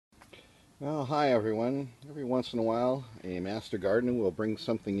Well, hi everyone. Every once in a while, a master gardener will bring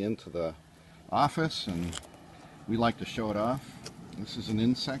something into the office and we like to show it off. This is an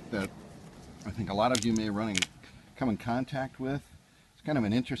insect that I think a lot of you may come in contact with. It's kind of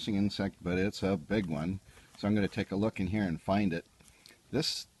an interesting insect, but it's a big one. So I'm going to take a look in here and find it.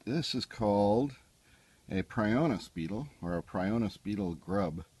 This is called a Prionus beetle, or a Prionus beetle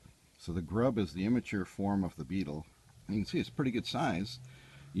grub. So the grub is the immature form of the beetle. You can see it's pretty good size.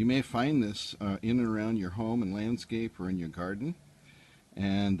 You may find this in and around your home and landscape or in your garden,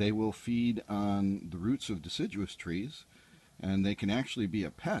 and they will feed on the roots of deciduous trees, and they can actually be a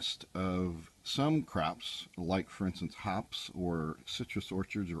pest of some crops, like for instance hops or citrus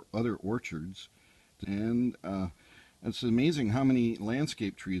orchards or other orchards. And it's amazing how many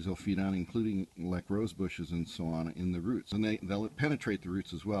landscape trees they'll feed on, including like rose bushes and so on, in the roots. And they'll penetrate the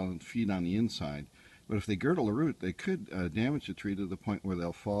roots as well and feed on the inside. But if they girdle a root, they could damage the tree to the point where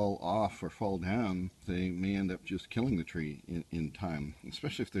they'll fall off or fall down. They may end up just killing the tree in time,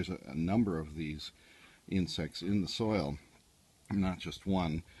 especially if there's a number of these insects in the soil, not just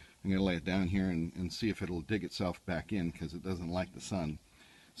one. I'm going to lay it down here and see if it'll dig itself back in because it doesn't like the sun.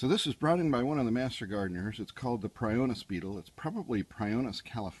 So this is brought in by one of the master gardeners. It's called the Prionus beetle. It's probably Prionus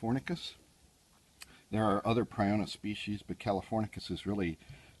californicus. There are other Prionus species, but californicus is really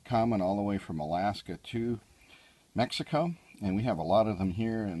common all the way from Alaska to Mexico, and we have a lot of them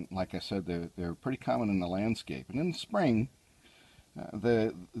here, and like I said, they're pretty common in the landscape. And in the spring,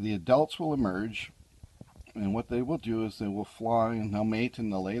 the adults will emerge, and what they will do is they will fly and they'll mate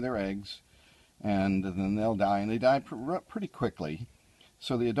and they'll lay their eggs, and then they'll die, and they die pretty quickly.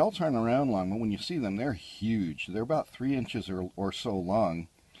 So the adults aren't around long, but when you see them, they're huge. They're about 3 inches or so long.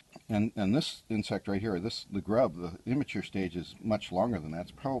 And this insect right here, the grub, the immature stage is much longer than that.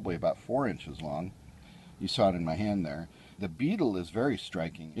 It's probably about 4 inches long. You saw it in my hand there. The beetle is very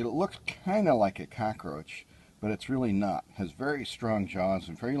striking. It looks kind of like a cockroach, but it's really not. It has very strong jaws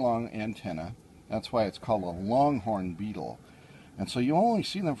and very long antennae. That's why it's called a longhorn beetle. And so you only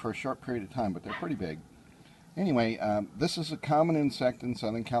see them for a short period of time, but they're pretty big. Anyway, this is a common insect in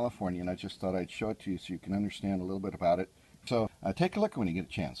Southern California, and I just thought I'd show it to you so you can understand a little bit about it. So take a look when you get a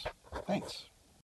chance. Thanks.